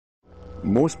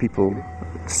Most people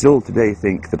still today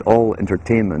think that all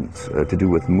entertainment to do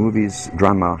with movies,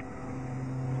 drama,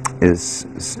 is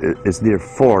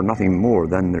therefore nothing more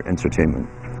than their entertainment.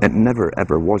 It never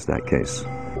ever was that case.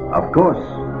 Of course,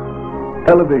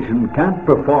 television can't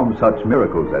perform such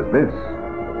miracles as this,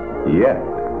 yet.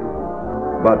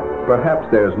 But perhaps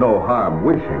there's no harm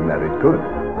wishing that it could.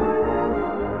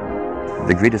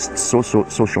 The greatest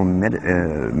social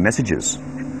messages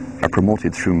are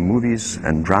promoted through movies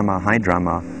and drama, high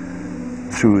drama,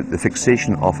 through the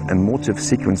fixation of emotive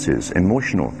sequences,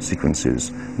 emotional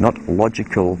sequences, not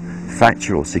logical,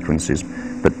 factual sequences,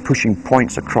 but pushing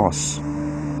points across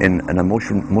in an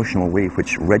emotional way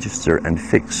which register and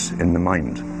fix in the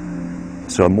mind.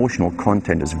 So emotional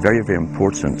content is very, very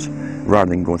important, rather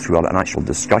than going through an actual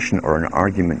discussion or an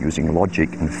argument using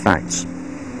logic and facts.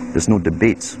 There's no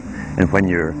debate. And when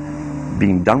you're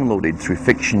being downloaded through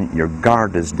fiction, your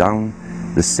guard is down,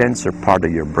 the censor part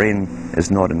of your brain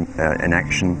is not in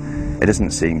action. It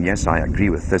isn't saying, yes, I agree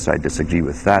with this, I disagree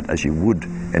with that, as you would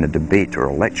in a debate or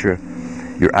a lecture.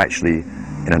 You're actually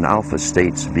in an alpha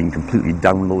state, being completely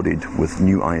downloaded with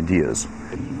new ideas.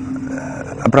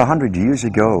 About 100 years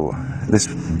ago, this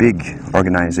big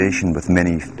organization with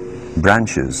many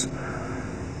branches,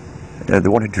 they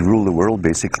wanted to rule the world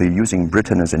basically using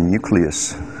Britain as a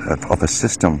nucleus of a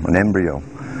system, an embryo,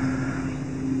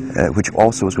 which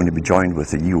also was going to be joined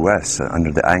with the US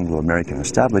under the Anglo-American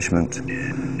establishment,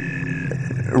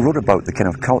 wrote about the kind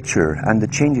of culture and the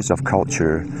changes of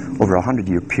culture over a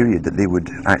 100-year period that they would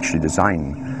actually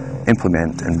design,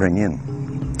 implement and bring in.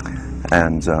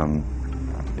 And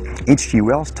H.G.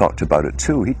 Wells talked about it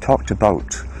too. He talked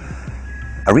about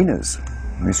arenas.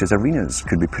 He says arenas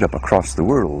could be put up across the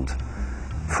world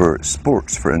for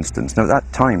sports, for instance. Now at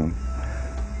that time,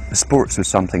 sports was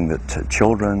something that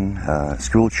children,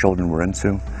 school children were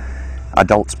into.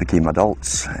 Adults became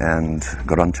adults and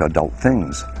got onto adult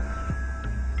things.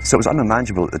 So it was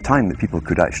unimaginable at the time that people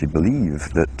could actually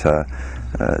believe that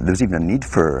there was even a need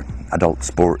for adult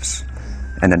sports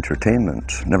and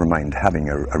entertainment, never mind having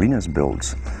arenas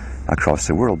built across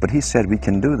the world. But he said we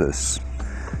can do this,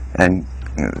 and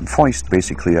foist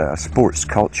basically a sports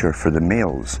culture for the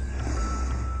males.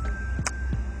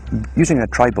 Using a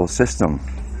tribal system.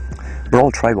 We're all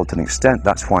tribal to an extent,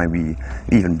 that's why we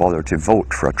even bother to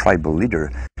vote for a tribal leader.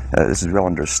 This is well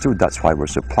understood, that's why we're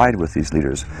supplied with these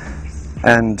leaders.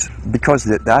 And because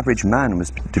the average man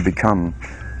was to become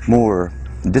more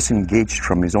disengaged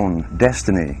from his own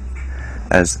destiny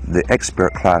as the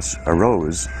expert class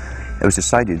arose, it was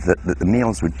decided that the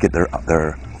males would get their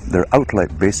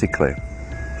outlet basically,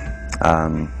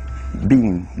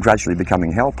 gradually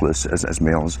becoming helpless as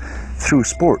males through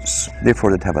sports.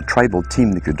 Therefore they'd have a tribal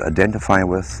team they could identify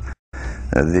with,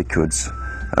 they could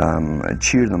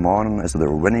cheer them on as they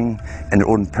were winning. In their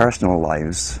own personal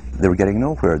lives they were getting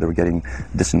nowhere, they were getting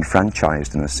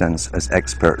disenfranchised in a sense as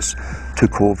experts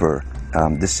took over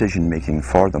decision making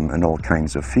for them in all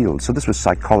kinds of fields. So this was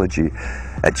psychology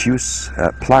at use,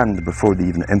 planned before they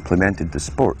even implemented the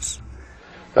sports.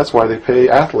 That's why they pay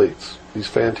athletes these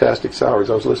fantastic salaries.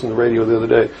 I was listening to the radio the other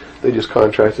day. They just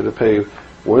contracted to pay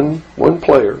one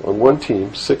player on one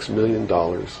team $6 million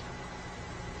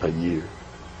a year.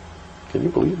 Can you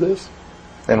believe this?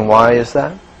 And why is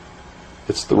that?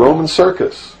 It's the Roman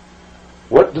circus.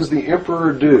 What does the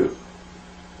emperor do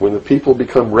when the people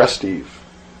become restive,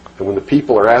 and when the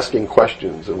people are asking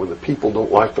questions, and when the people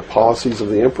don't like the policies of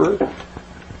the emperor?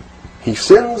 He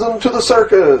sends them to the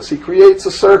circus. He creates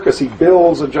a circus. He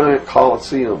builds a giant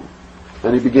coliseum.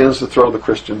 And he begins to throw the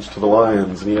Christians to the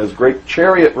lions. And he has great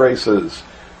chariot races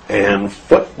and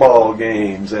football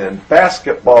games and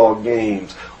basketball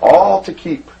games, all to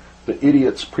keep the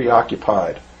idiots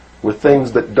preoccupied with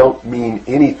things that don't mean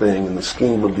anything in the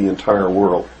scheme of the entire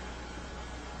world,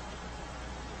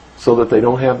 so that they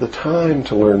don't have the time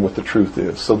to learn what the truth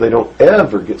is, so they don't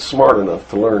ever get smart enough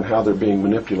to learn how they're being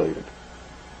manipulated,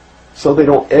 so they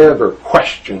don't ever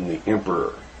question the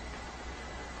emperor.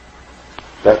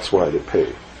 That's why they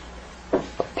pay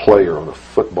a player on a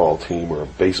football team or a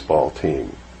baseball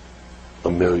team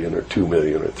 $1 million or $2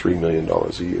 million or $3 million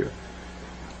a year.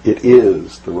 It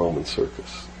is the Roman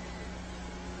circus.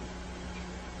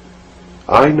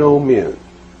 I know men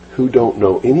who don't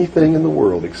know anything in the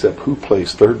world except who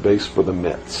plays third base for the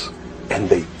Mets, and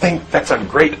they think that's a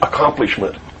great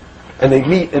accomplishment. And they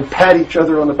meet and pat each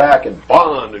other on the back and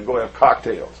bond and go have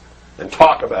cocktails and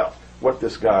talk about what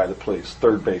this guy that plays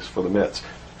third base for the Mets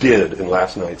did in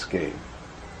last night's game.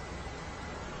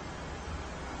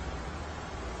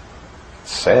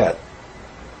 It's sad.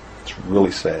 It's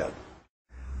really sad.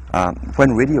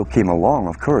 When radio came along,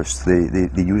 of course, they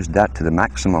used that to the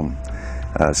maximum.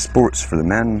 sports for the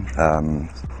men,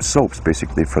 soaps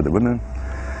basically for the women,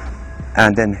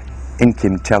 and then in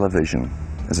came television,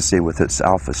 as I say, with its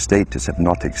alpha state, its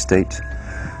hypnotic state,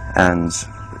 and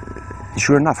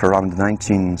sure enough, around the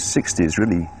 1960s,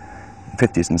 really,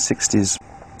 50s and 60s,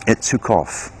 it took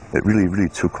off. It really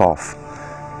took off.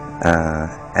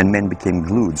 And men became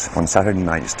glued on Saturday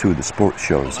nights to the sports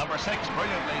shows.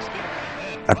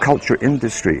 A culture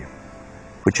industry,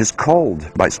 which is called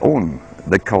by its own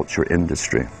the culture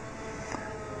industry.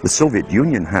 The Soviet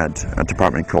Union had a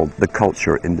department called the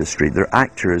culture industry. Their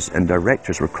actors and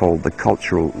directors were called the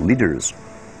cultural leaders.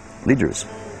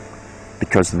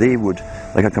 Because they would,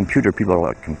 like a computer, people are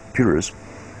like computers,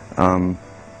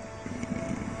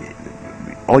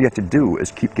 all you have to do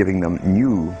is keep giving them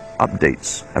new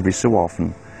updates every so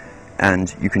often,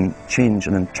 and you can change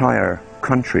an entire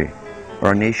country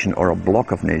or a nation or a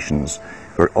block of nations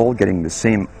who are all getting the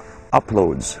same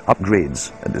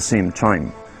upgrades at the same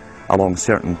time along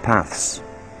certain paths.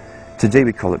 Today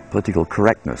we call it political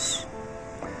correctness.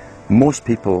 Most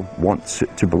people want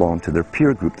to belong to their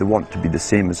peer group. They want to be the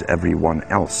same as everyone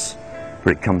else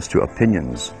when it comes to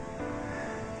opinions.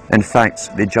 In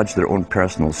fact, they judge their own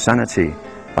personal sanity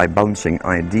by bouncing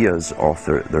ideas off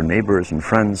their neighbours and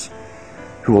friends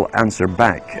who will answer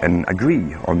back and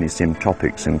agree on these same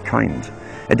topics in kind.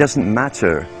 It doesn't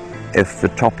matter if the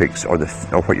topics or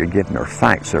what you're given are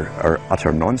facts or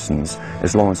utter nonsense,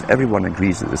 as long as everyone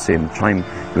agrees at the same time.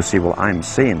 You'll say, well, I'm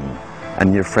sane,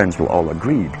 and your friends will all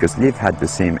agree because they've had the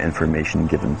same information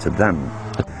given to them.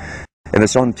 If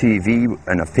it's on TV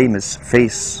and a famous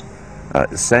face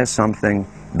says something,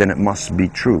 then it must be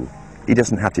true. He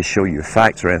doesn't have to show you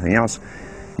facts or anything else.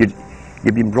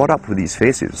 You've been brought up with these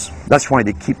faces. That's why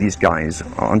they keep these guys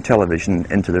on television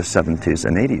into their 70s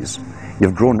and 80s.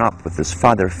 You've grown up with this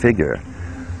father figure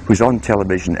who's on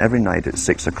television every night at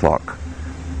 6 o'clock,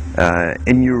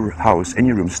 in your house, in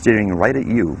your room, staring right at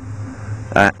you,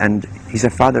 and he's a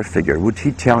father figure. Would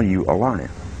he tell you a lie?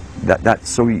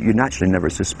 So you naturally never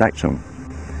suspect him.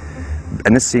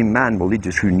 And this same man will lead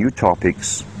you through new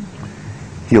topics.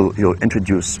 He'll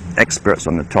introduce experts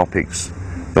on the topics.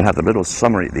 They'll have a little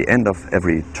summary at the end of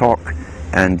every talk,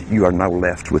 and you are now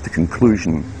left with the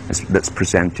conclusion that's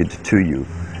presented to you.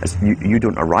 You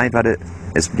don't arrive at it,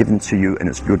 it's given to you, and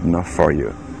it's good enough for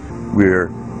you.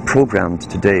 We're programmed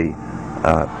today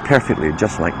perfectly,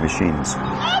 just like machines.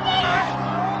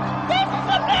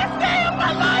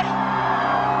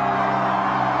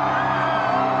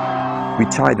 We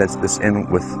tie this in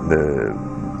with the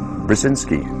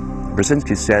Brzezinski.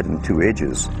 Brzezinski said in 2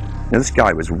 Ages. Now this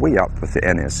guy was way up with the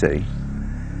NSA.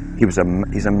 He's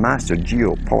a master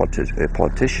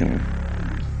geopolitician.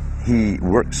 He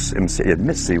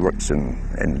admits he works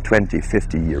in 20,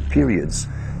 50-year periods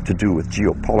to do with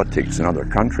geopolitics in other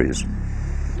countries.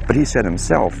 But he said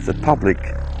himself, the public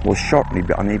will shortly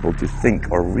be unable to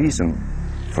think or reason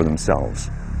for themselves.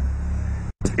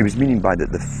 He was meaning by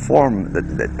the form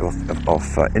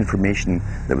of information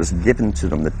that was given to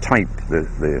them, the type,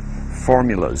 the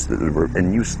formulas that were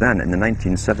in use then in the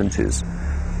 1970s.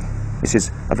 He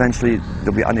says, eventually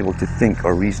they'll be unable to think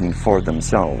or reason for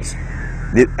themselves.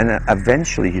 And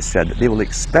eventually, he said, they will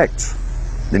expect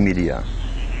the media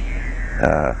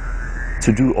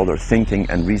to do all their thinking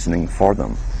and reasoning for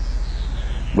them.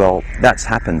 Well, that's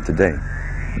happened today.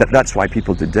 That's why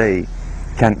people today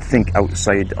can't think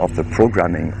outside of the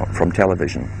programming from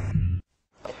television.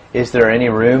 Is there any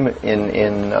room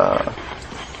in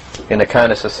a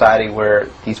kind of society where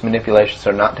these manipulations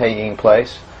are not taking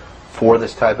place for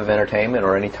this type of entertainment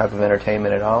or any type of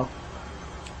entertainment at all?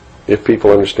 If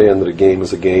people understand that a game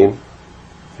is a game,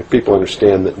 if people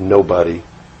understand that nobody,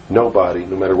 no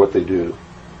matter what they do,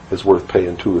 is worth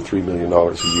paying $2 or $3 million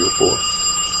a year for,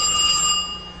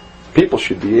 people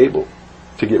should be able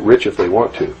to get rich if they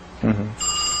want to.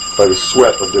 By the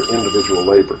sweat of their individual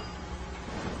labor,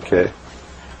 okay?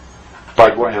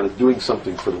 By going out and doing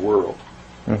something for the world,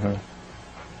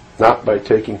 not by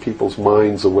taking people's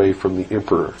minds away from the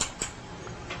emperor.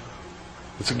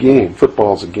 It's a game.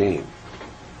 Football's a game.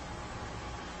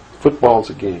 Football's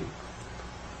a game.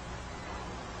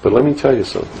 But let me tell you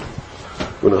something.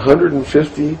 When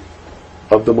 150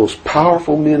 of the most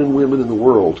powerful men and women in the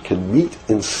world can meet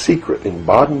in secret in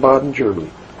Baden-Baden, Germany,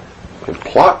 and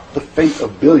plot the fate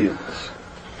of billions,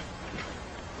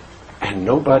 and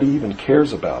nobody even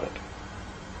cares about it.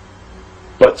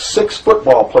 But 6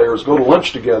 football players go to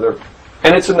lunch together,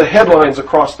 and it's in the headlines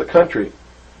across the country.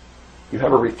 You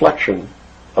have a reflection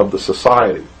of the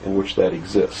society in which that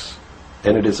exists.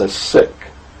 And it is a sick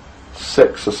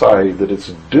society that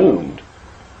is doomed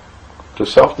to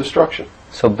self-destruction.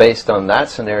 So based on that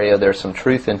scenario, there's some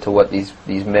truth into what these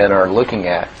men are looking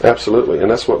at. Absolutely, and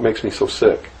that's what makes me so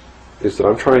sick, is that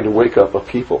I'm trying to wake up a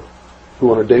people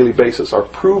who on a daily basis are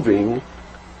proving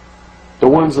the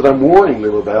ones that I'm warning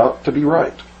them about to be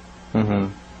right. Mm-hmm.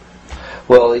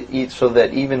 Well, so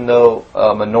that even though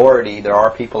a minority, there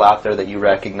are people out there that you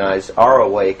recognize are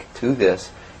awake to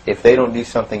this, if they don't do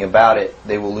something about it,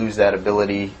 they will lose that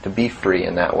ability to be free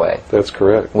in that way. That's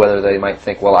correct. Whether they might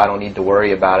think, well, I don't need to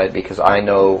worry about it because I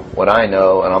know what I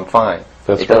know and I'm fine.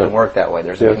 That's it doesn't right. work that way.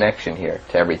 There's a connection here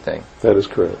to everything. That is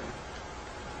correct.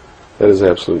 That is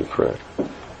absolutely correct.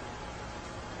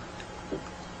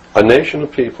 A nation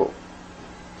of people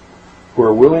who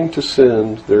are willing to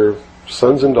send their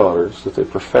sons and daughters that they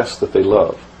profess that they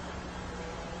love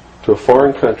to a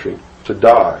foreign country to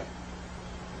die,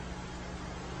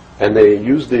 and they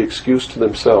use the excuse to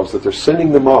themselves that they're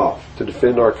sending them off to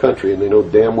defend our country, and they know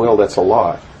damn well that's a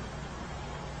lie,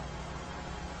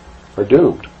 are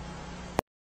doomed.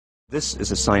 This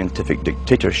is a scientific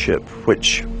dictatorship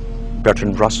which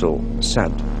Bertrand Russell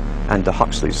said, and the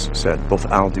Huxleys said, both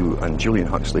Aldous and Julian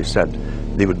Huxley said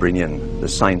they would bring in the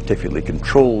scientifically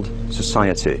controlled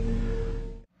society.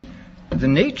 The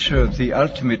nature of the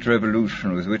ultimate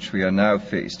revolution with which we are now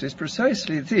faced is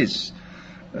precisely this,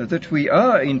 that we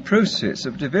are in process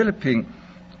of developing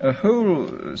a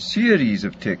whole series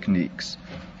of techniques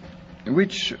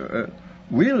which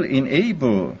will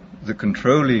enable the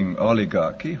controlling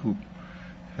oligarchy, who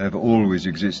have always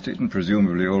existed and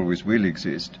presumably always will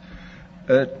exist,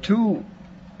 to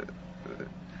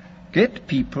get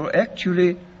people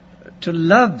actually to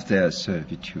love their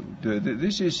servitude.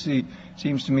 This is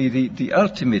seems to me the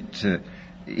ultimate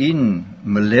in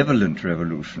malevolent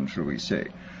revolution, shall we say.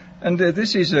 And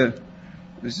this is a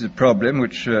problem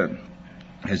which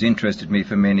has interested me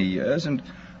for many years, and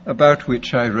about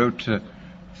which I wrote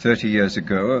 30 years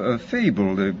ago a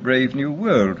fable, The Brave New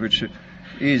World, which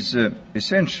is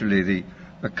essentially the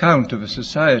account of a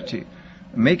society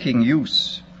making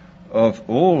use of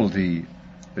all the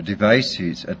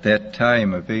devices at that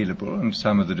time available, and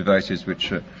some of the devices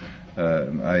which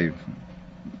I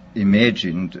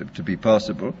imagined to be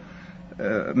possible,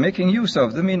 making use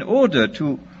of them in order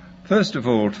to, first of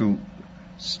all, to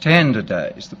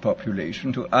standardize the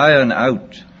population, to iron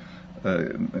out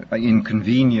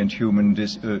inconvenient human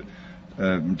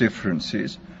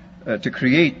differences, to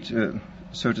create,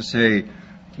 so to say,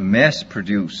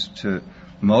 mass-produced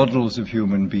models of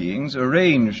human beings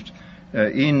arranged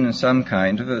in some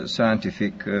kind of a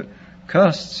scientific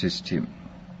caste system.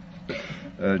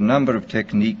 A number of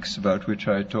techniques about which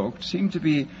I talked seem to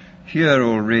be here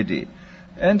already,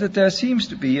 and that there seems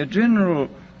to be a general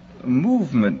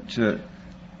movement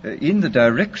in the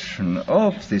direction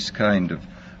of this kind of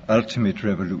ultimate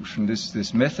revolution,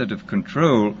 this method of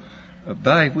control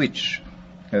by which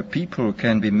people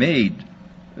can be made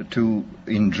to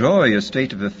enjoy a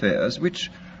state of affairs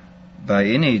which, by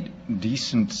any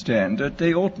decent standard,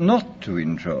 they ought not to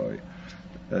enjoy.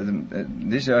 I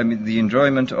mean the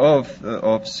enjoyment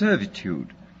of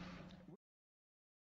servitude.